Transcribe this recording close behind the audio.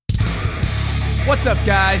What's up,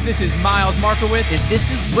 guys? This is Miles Markowitz. And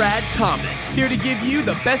this is Brad Thomas. Here to give you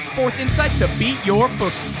the best sports insights to beat your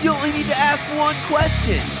book. You only need to ask one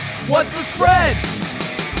question. What's the spread?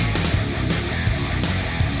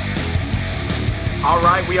 All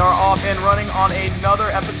right, we are off and running on another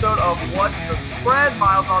episode of What's the Spread?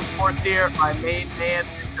 Miles on Sports here. My main man,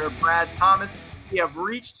 Mr. Brad Thomas. We have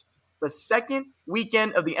reached the second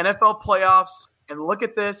weekend of the NFL playoffs, and look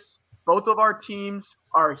at this. Both of our teams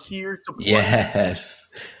are here to play.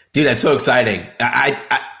 Yes. Dude, that's so exciting.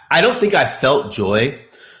 I don't think I felt joy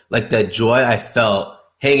like that joy I felt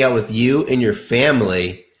hanging out with you and your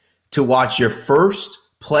family to watch your first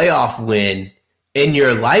playoff win in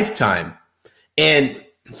your lifetime. And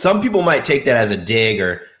some people might take that as a dig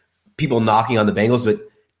or people knocking on the Bengals, but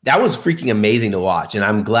that was freaking amazing to watch. And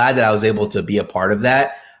I'm glad that I was able to be a part of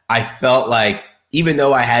that. I felt like even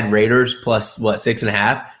though I had Raiders plus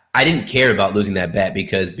 6.5, I didn't care about losing that bet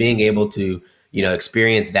because being able to,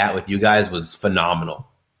 experience that with you guys was phenomenal.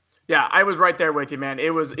 Yeah, I was right there with you, man.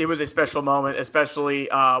 It was a special moment, especially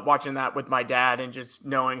watching that with my dad and just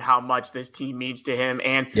knowing how much this team means to him.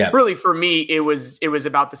 And really, for me, it was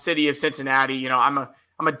about the city of Cincinnati. I'm a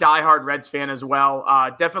diehard Reds fan as well.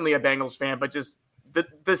 Definitely a Bengals fan, but just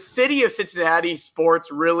the city of Cincinnati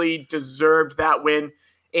sports really deserved that win,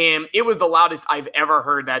 and it was the loudest I've ever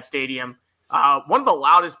heard that stadium. One of the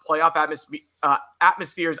loudest playoff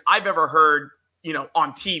atmospheres I've ever heard,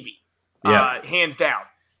 on TV, hands down.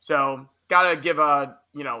 So gotta give a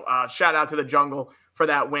shout out to the Jungle for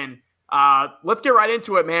that win. Let's get right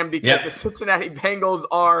into it, man, because the Cincinnati Bengals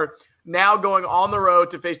are now going on the road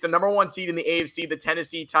to face the number one seed in the AFC, the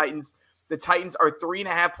Tennessee Titans. The Titans are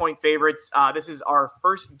 3.5-point favorites. This is our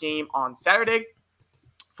first game on Saturday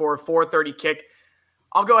for a 4:30 kick.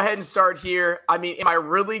 I'll go ahead and start here. I mean, am I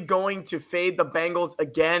really going to fade the Bengals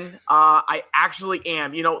again? I actually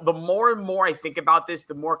am. The more and more I think about this,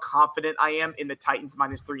 the more confident I am in the Titans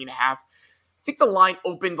minus 3.5. I think the line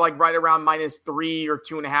opened like right around -3 or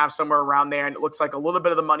 2.5, somewhere around there. And it looks like a little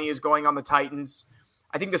bit of the money is going on the Titans.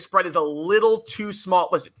 I think the spread is a little too small.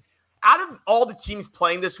 Listen, out of all the teams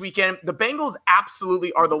playing this weekend, the Bengals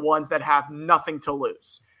absolutely are the ones that have nothing to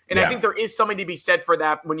lose. And I think there is something to be said for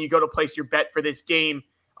that when you go to place your bet for this game,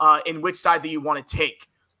 in which side that you want to take.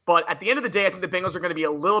 But at the end of the day, I think the Bengals are going to be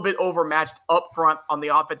a little bit overmatched up front on the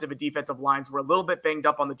offensive and defensive lines. We're a little bit banged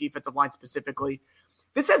up on the defensive line specifically.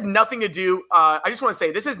 This has nothing to do I just want to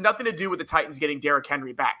say this has nothing to do with the Titans getting Derrick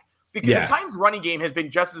Henry back. Because the Titans running game has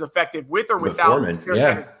been just as effective with or without Derrick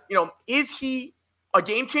Henry. Is he a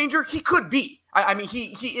game changer? He could be. I mean,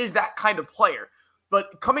 he is that kind of player.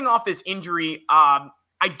 But coming off this injury,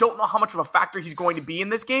 I don't know how much of a factor he's going to be in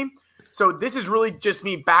this game. So this is really just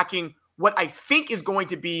me backing what I think is going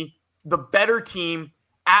to be the better team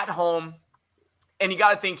at home. And you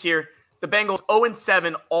got to think here, the Bengals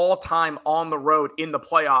 0-7 all time on the road in the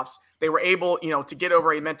playoffs. They were able, to get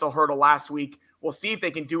over a mental hurdle last week. We'll see if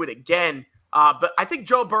they can do it again. But I think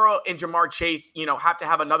Joe Burrow and Jamar Chase, have to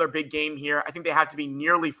have another big game here. I think they have to be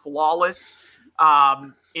nearly flawless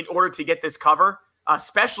in order to get this cover,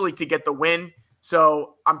 especially to get the win.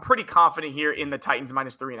 So I'm pretty confident here in the Titans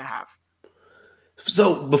minus 3.5.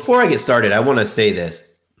 So before I get started, I want to say this.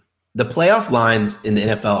 The playoff lines in the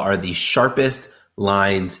NFL are the sharpest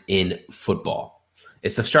lines in football.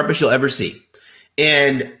 It's the sharpest you'll ever see.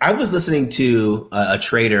 And I was listening to a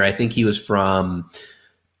trader. I think he was from,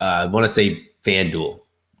 I want to say FanDuel,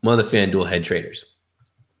 one of the FanDuel head traders.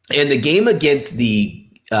 And the game against the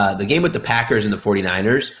game with the Packers and the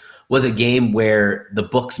 49ers was a game where the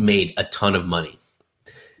books made a ton of money.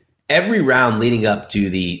 Every round leading up to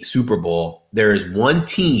the Super Bowl, there is one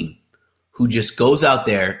team who just goes out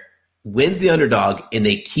there, wins the underdog, and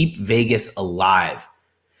they keep Vegas alive.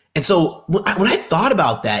 And so when I thought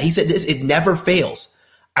about that, he said it never fails.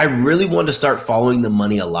 I really wanted to start following the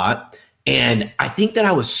money a lot. And I think that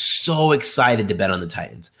I was so excited to bet on the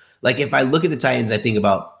Titans. Like if I look at the Titans, I think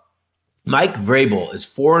about Mike Vrabel is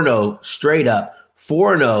 4-0 straight up,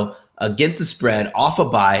 4-0 against the spread, off a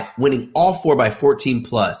bye, winning all 4 by 14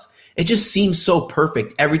 plus. It just seems so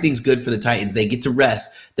perfect. Everything's good for the Titans. They get to rest.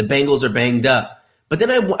 The Bengals are banged up. But then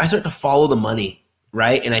I start to follow the money,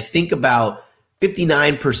 right? And I think about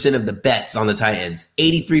 59% of the bets on the Titans,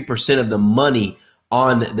 83% of the money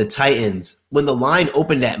on the Titans. When the line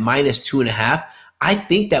opened at minus 2.5, I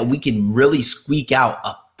think that we can really squeak out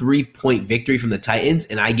a 3-point victory from the Titans,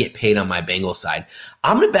 and I get paid on my Bengals side.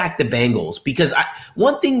 I'm going to back the Bengals because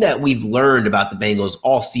one thing that we've learned about the Bengals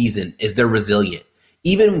all season is they're resilient.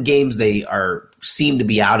 Even in games they seem to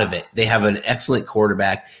be out of it, they have an excellent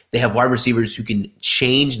quarterback. They have wide receivers who can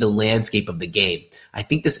change the landscape of the game. I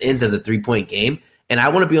think this ends as a 3-point game, and I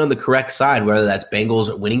want to be on the correct side, whether that's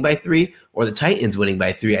Bengals winning by 3 or the Titans winning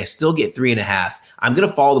by 3. I still get 3.5. I'm going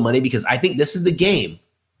to follow the money because I think this is the game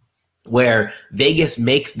where Vegas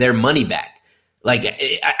makes their money back. Like,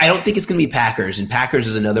 I don't think it's going to be Packers, and Packers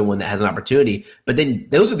is another one that has an opportunity. But then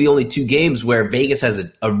those are the only 2 games where Vegas has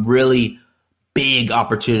a really big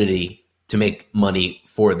opportunity to make money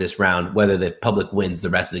for this round, whether the public wins the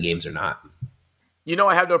rest of the games or not.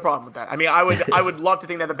 I have no problem with that. I mean, I would love to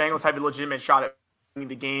think that the Bengals have a legitimate shot at winning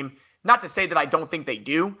the game. Not to say that I don't think they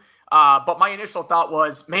do, but my initial thought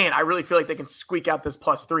was, man, I really feel like they can squeak out this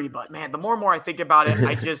 +3. But man, the more and more I think about it,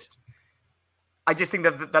 I just think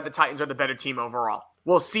that the Titans are the better team overall.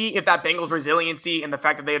 We'll see if that Bengals resiliency and the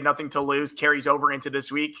fact that they have nothing to lose carries over into this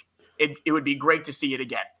week. It would be great to see it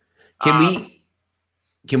again.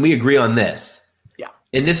 Can we agree on this? Yeah.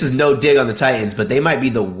 And this is no dig on the Titans, but they might be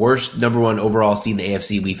the worst number 1 overall seed in the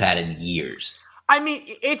AFC we've had in years. I mean,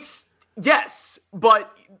 yes,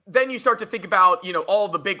 but then you start to think about, all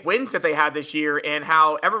the big wins that they had this year and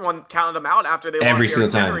how everyone counted them out after they every lost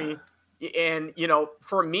single Henry. time. And,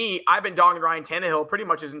 for me, I've been dogging Ryan Tannehill pretty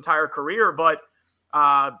much his entire career, but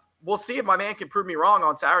we'll see if my man can prove me wrong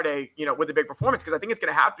on Saturday, with a big performance, because I think it's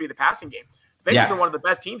going to have to be the passing game. The Bengals are one of the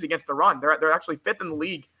best teams against the run. They're actually 5th in the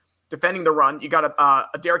league defending the run. You got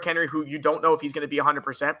a Derrick Henry who you don't know if he's going to be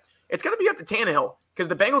 100%. It's going to be up to Tannehill because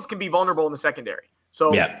the Bengals can be vulnerable in the secondary.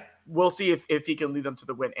 So we'll see if he can lead them to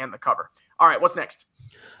the win and the cover. All right, what's next?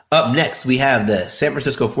 Up next, we have the San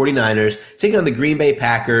Francisco 49ers taking on the Green Bay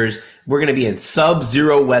Packers. We're going to be in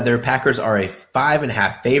sub-zero weather. Packers are a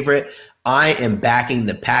 5.5 favorite. I am backing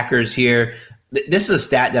the Packers here. This is a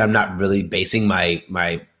stat that I'm not really basing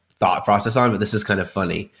my thought process on, but this is kind of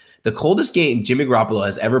funny. The coldest game Jimmy Garoppolo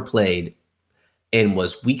has ever played in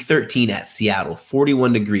was Week 13 at Seattle,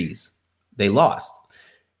 41 degrees. They lost.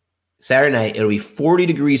 Saturday night, it'll be 40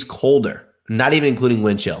 degrees colder, not even including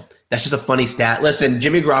wind chill. That's just a funny stat. Listen,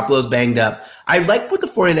 Jimmy Garoppolo's banged up. I like what the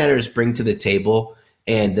 49ers bring to the table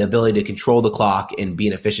and the ability to control the clock and be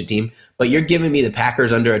an efficient team, but you're giving me the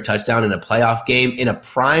Packers under a touchdown in a playoff game, in a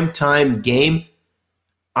primetime game.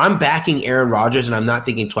 I'm backing Aaron Rodgers, and I'm not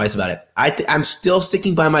thinking twice about it. I'm still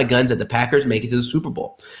sticking by my guns that the Packers make it to the Super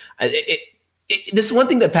Bowl. This is one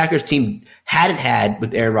thing that Packers team hadn't had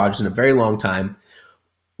with Aaron Rodgers in a very long time,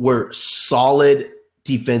 were solid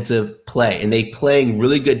defensive play, and they playing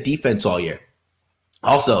really good defense all year.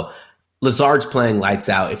 Also, Lazard's playing lights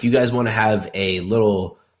out. If you guys want to have a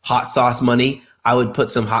little hot sauce money, I would put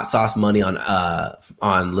some hot sauce money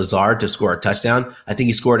on Lazard to score a touchdown. I think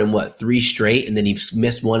he scored in 3 straight, and then he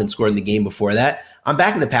missed one and scored in the game before that. I'm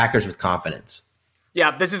backing the Packers with confidence.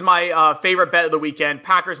 Yeah, this is my favorite bet of the weekend.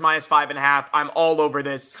 Packers -5.5. I'm all over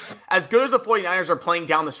this. As good as the 49ers are playing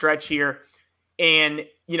down the stretch here, and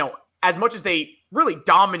as much as they really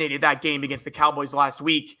dominated that game against the Cowboys last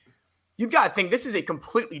week, you've got to think this is a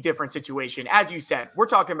completely different situation. As you said, we're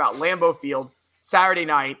talking about Lambeau Field, Saturday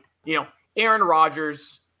night, Aaron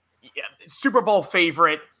Rodgers, Super Bowl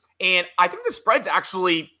favorite, and I think the spread's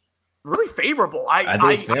actually really favorable. I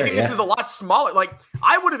think this is a lot smaller. Like,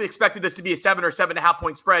 I would have expected this to be a 7 or 7.5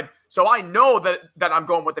 point spread, so I know that I'm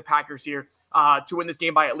going with the Packers here to win this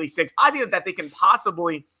game by at least 6. I think that they can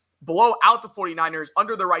possibly blow out the 49ers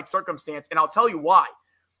under the right circumstance, and I'll tell you why.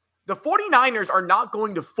 The 49ers are not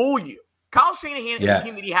going to fool you. Kyle Shanahan and the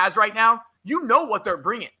team that he has right now, you know what they're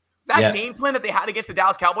bringing. That game plan that they had against the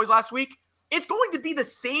Dallas Cowboys last week, it's going to be the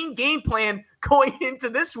same game plan going into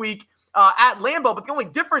this week at Lambeau, but the only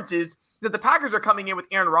difference is that the Packers are coming in with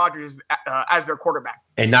Aaron Rodgers as their quarterback.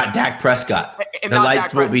 And not Dak Prescott. The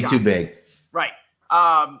lights won't be too big. Right.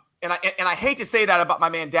 And I hate to say that about my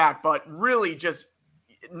man Dak, but really just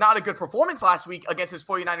not a good performance last week against his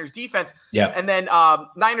 49ers defense. Yeah. And then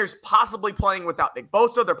Niners possibly playing without Nick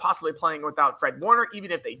Bosa. They're possibly playing without Fred Warner.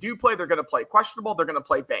 Even if they do play, they're going to play questionable. They're going to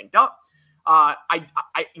play banged up. I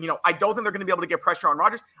don't think they're going to be able to get pressure on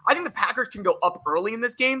Rodgers. I think the Packers can go up early in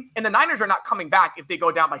this game, and the Niners are not coming back if they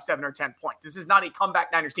go down by 7 or 10 points. This is not a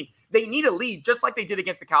comeback Niners team. They need a lead, just like they did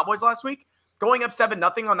against the Cowboys last week. Going up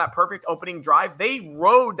 7-0 on that perfect opening drive, they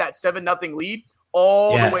rode that 7-0 lead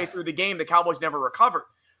all the way through the game. The Cowboys never recovered.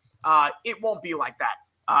 It won't be like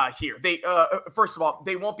that here. They first of all,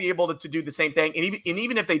 they won't be able to do the same thing, and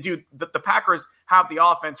even if they do, the Packers have the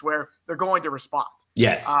offense where they're going to respond.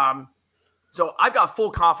 Yes. So I've got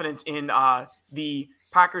full confidence in the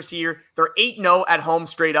Packers here. They're 8-0 at home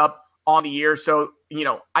straight up on the year. So,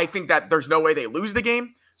 I think that there's no way they lose the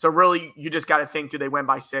game. So really, you just got to think, do they win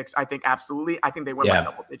by 6? I think absolutely. I think they win by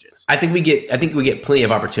double digits. I think we get plenty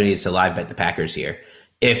of opportunities to live bet the Packers here.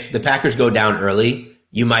 If the Packers go down early,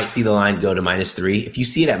 you might see the line go to -3. If you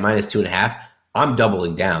see it at -2.5, I'm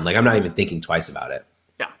doubling down. Like, I'm not even thinking twice about it.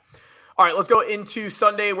 Yeah. All right, let's go into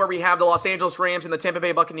Sunday where we have the Los Angeles Rams and the Tampa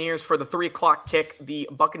Bay Buccaneers for the 3:00 kick. The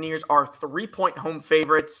Buccaneers are 3-point home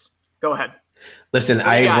favorites. Go ahead. Listen,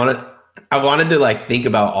 I wanted to like think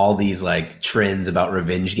about all these like trends about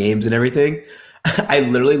revenge games and everything. I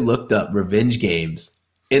literally looked up revenge games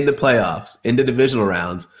in the playoffs, in the divisional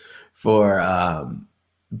rounds for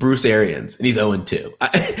Bruce Arians, and he's 0-2.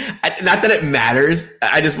 Not that it matters.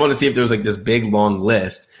 I just want to see if there was like this big long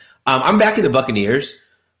list. I'm backing the Buccaneers.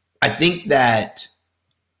 I think that,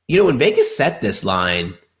 when Vegas set this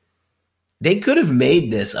line, they could have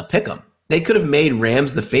made this a pick'em. They could have made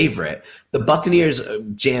Rams the favorite. The Buccaneers,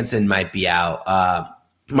 Jansen might be out.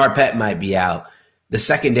 Marpet might be out. The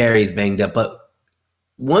secondary is banged up. But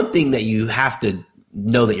one thing that you have to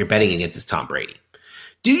know that you're betting against is Tom Brady.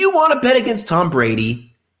 Do you want to bet against Tom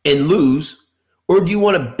Brady and lose, or do you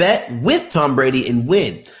want to bet with Tom Brady and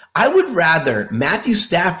win? I would rather Matthew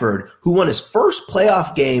Stafford, who won his first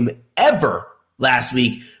playoff game ever last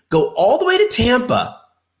week, go all the way to Tampa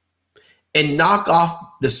and knock off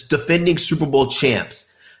the defending Super Bowl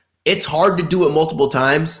champs. It's hard to do it multiple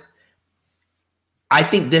times. I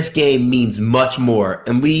think this game means much more.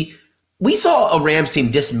 And we saw a Rams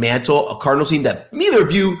team dismantle a Cardinals team that neither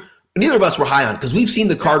of us were high on, because we've seen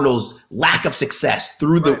the Cardinals' lack of success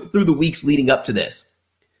through the weeks leading up to this.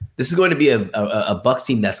 This is going to be a Bucs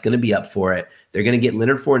team that's going to be up for it. They're going to get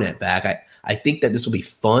Leonard Fournette back. I think that this will be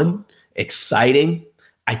fun, exciting.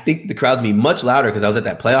 I think the crowd's going to be much louder because I was at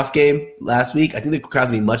that playoff game last week. I think the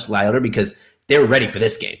crowd's going to be much louder because they were ready for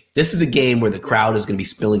this game. This is the game where the crowd is going to be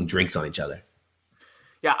spilling drinks on each other.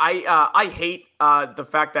 Yeah, I hate the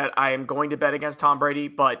fact that I am going to bet against Tom Brady,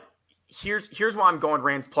 but here's why I'm going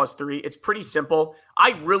Rams +3. It's pretty simple.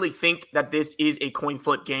 I really think that this is a coin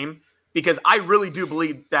flip game because I really do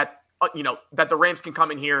believe that that the Rams can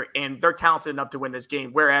come in here and they're talented enough to win this game.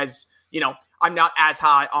 Whereas, I'm not as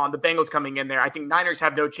high on the Bengals coming in there. I think Niners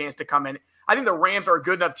have no chance to come in. I think the Rams are a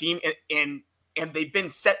good enough team and they've been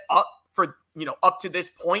set up for, up to this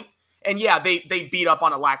point. And yeah, they beat up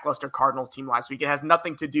on a lackluster Cardinals team last week. It has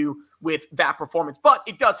nothing to do with that performance, but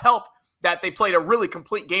it does help that they played a really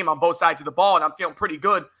complete game on both sides of the ball. And I'm feeling pretty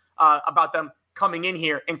good about them coming in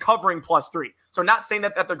here and covering +3. So not saying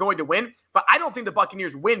that they're going to win, but I don't think the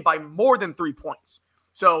Buccaneers win by more than 3 points.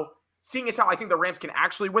 So seeing as how I think the Rams can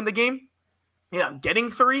actually win the game, getting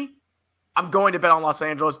 3, I'm going to bet on Los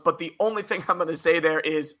Angeles. But the only thing I'm going to say there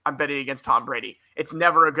is I'm betting against Tom Brady. It's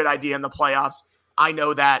never a good idea in the playoffs. I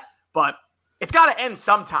know that, but it's got to end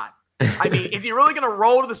sometime. I mean, is he really going to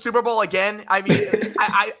roll to the Super Bowl again? I mean,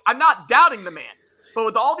 I'm not doubting the man, but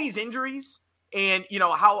with all these injuries and,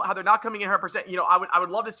 how they're not coming in 100%, I would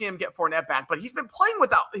love to see him get Fournette back, but he's been playing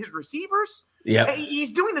without his receivers. Yeah,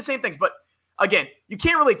 he's doing the same things, but again, you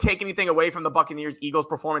can't really take anything away from the Buccaneers-Eagles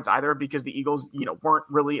performance either, because the Eagles, weren't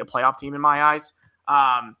really a playoff team in my eyes.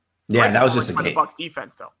 That was just a game. The Bucs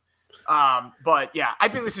defense, though. But yeah, I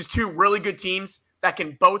think this is two really good teams that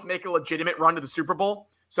can both make a legitimate run to the Super Bowl.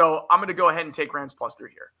 So I'm going to go ahead and take Rams +3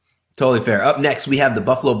 here. Totally fair. Up next, we have the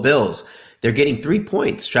Buffalo Bills. They're getting 3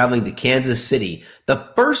 points traveling to Kansas City. The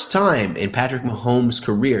first time in Patrick Mahomes'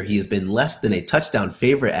 career he has been less than a touchdown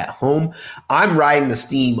favorite at home. I'm riding the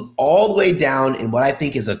steam all the way down in what I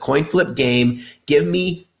think is a coin flip game. Give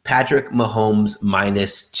me Patrick Mahomes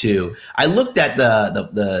 -2. I looked at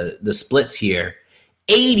the splits here.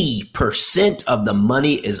 80% of the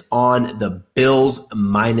money is on the Bills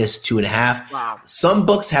 -2.5. Wow. Some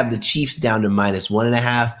books have the Chiefs down to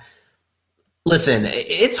 -1.5. Listen,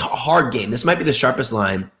 it's a hard game. This might be the sharpest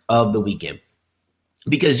line of the weekend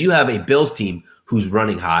because you have a Bills team who's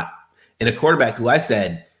running hot and a quarterback who I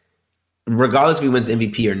said, regardless if he wins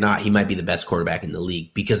MVP or not, he might be the best quarterback in the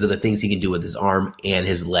league because of the things he can do with his arm and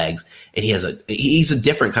his legs. And he's a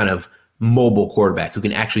different kind of mobile quarterback who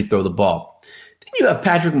can actually throw the ball. Then you have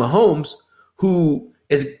Patrick Mahomes, who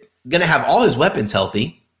is going to have all his weapons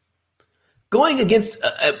healthy, going against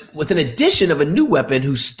with an addition of a new weapon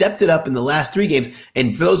who stepped it up in the last 3 games.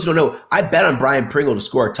 And for those who don't know, I bet on Brian Pringle to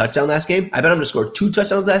score a touchdown last game. I bet him to score 2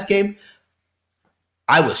 touchdowns last game.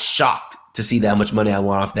 I was shocked to see that much money I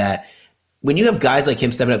won off that. When you have guys like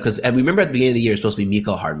him stepping up, because remember at the beginning of the year, it's supposed to be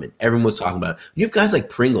Mecole Hardman. Everyone was talking about it. When you have guys like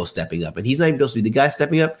Pringle stepping up, and he's not even supposed to be the guy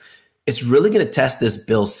stepping up, it's really going to test this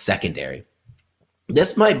Bills secondary.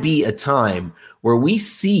 This might be a time where we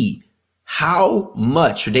see how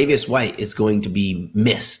much Tre'Davious White is going to be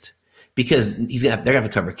missed because they're going to have to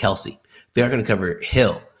cover Kelsey. They're going to cover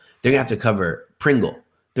Hill. They're going to have to cover Pringle.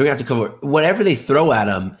 They're going to have to cover whatever they throw at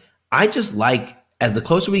him. I just like, as the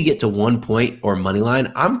closer we get to 1 point or money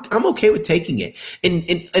line, I'm okay with taking it.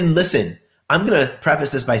 And listen, I'm going to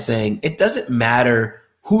preface this by saying it doesn't matter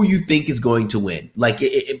who you think is going to win. Like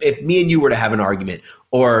if me and you were to have an argument,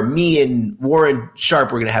 or me and Warren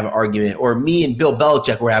Sharp were going to have an argument, or me and Bill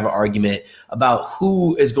Belichick were to have an argument about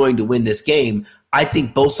who is going to win this game, I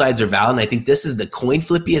think both sides are valid. And I think this is the coin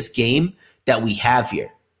flippiest game that we have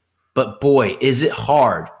here. But boy, is it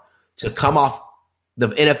hard to come off the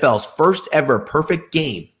NFL's first ever perfect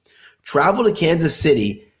game, travel to Kansas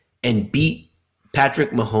City, and beat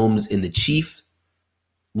Patrick Mahomes in the Chiefs.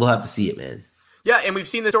 We'll have to see it, man. Yeah, and we've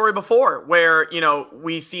seen the story before where,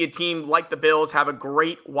 we see a team like the Bills have a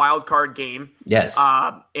great wild card game. Yes.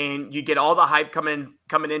 And you get all the hype coming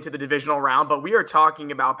into the divisional round. But we are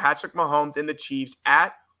talking about Patrick Mahomes and the Chiefs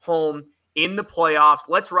at home in the playoffs.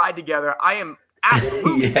 Let's ride together. I am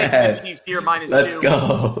absolutely taking the Chiefs here -2. Let's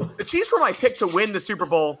go. The Chiefs were my pick to win the Super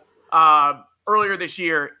Bowl earlier this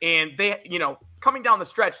year. And they, coming down the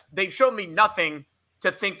stretch, they've shown me nothing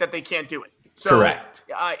to think that they can't do it. So, correct.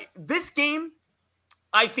 This game,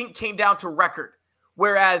 I think, came down to record,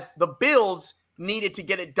 whereas the Bills needed to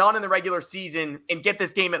get it done in the regular season and get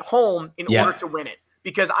this game at home in order to win it,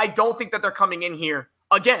 because I don't think that they're coming in here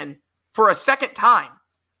again for a second time,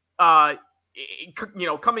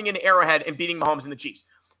 coming into Arrowhead and beating Mahomes and the Chiefs.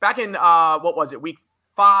 Back in, week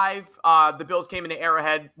 5, the Bills came into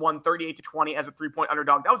Arrowhead, won 38-20 as a 3-point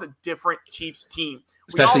underdog. That was a different Chiefs team.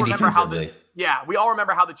 Especially defensively. We all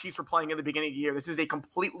remember how the Chiefs were playing in the beginning of the year. This is a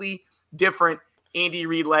completely different Andy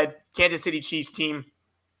Reid-led Kansas City Chiefs team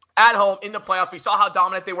at home in the playoffs. We saw how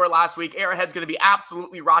dominant they were last week. Arrowhead's going to be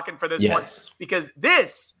absolutely rocking for this one, because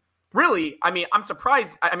this really, I'm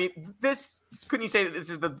surprised. Couldn't you say that this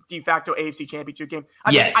is the de facto AFC Championship game?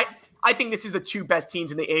 I think this is the two best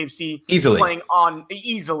teams in the AFC playing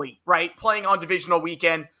on divisional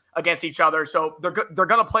weekend against each other. So they're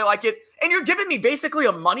going to play like it. And you're giving me basically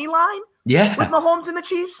a money line with Mahomes and the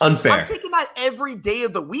Chiefs? Unfair. I'm taking that every day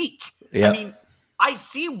of the week. Yep. I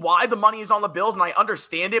see why the money is on the Bills, and I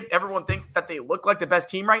understand it. Everyone thinks that they look like the best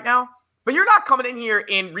team right now. But you're not coming in here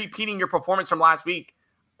and repeating your performance from last week.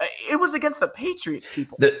 It was against the Patriots,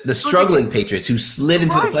 people. The struggling Patriots who slid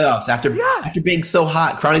into the playoffs after being so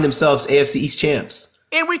hot, crowning themselves AFC East champs.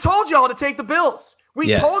 And we told y'all to take the Bills.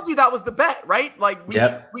 We told you that was the bet, right? Like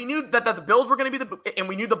we knew that the Bills were going to be and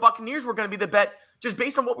we knew the Buccaneers were going to be the bet just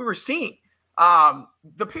based on what we were seeing.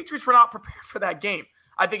 The Patriots were not prepared for that game.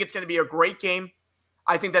 I think it's going to be a great game.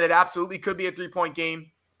 I think that it absolutely could be a 3-point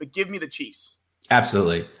game, but give me the Chiefs.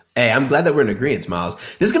 Absolutely. Hey, I'm glad that we're in agreement, Miles.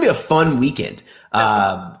 This is going to be a fun weekend.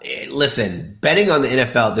 Listen, betting on the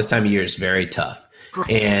NFL at this time of year is very tough. Right.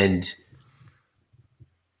 And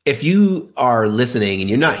if you are listening and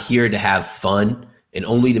you're not here to have fun and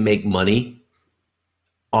only to make money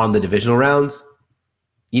on the divisional rounds,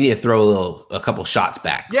 you need to throw a couple shots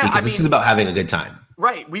back. Yeah, because this is about having a good time.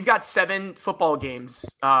 Right. We've got 7 football games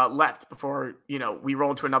left before, we roll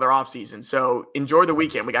into another offseason. So enjoy the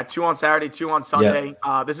weekend. We got 2 on Saturday, 2 on Sunday.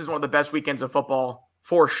 Yep. This is one of the best weekends of football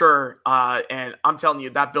for sure. And I'm telling you,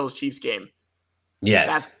 that Bills-Chiefs game,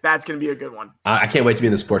 that's going to be a good one. I can't wait to be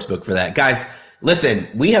in the sports book for that. Guys, listen,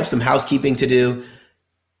 we have some housekeeping to do.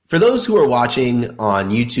 For those who are watching on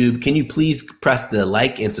YouTube, can you please press the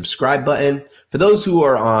like and subscribe button? For those who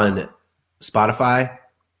are on Spotify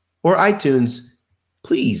or iTunes,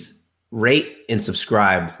 please rate and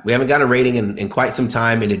subscribe. We haven't got a rating in quite some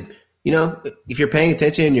time. And, if you're paying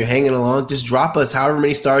attention and you're hanging along, just drop us however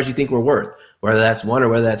many stars you think we're worth, whether that's 1 or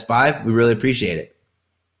whether that's 5. We really appreciate it.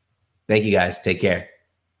 Thank you, guys. Take care.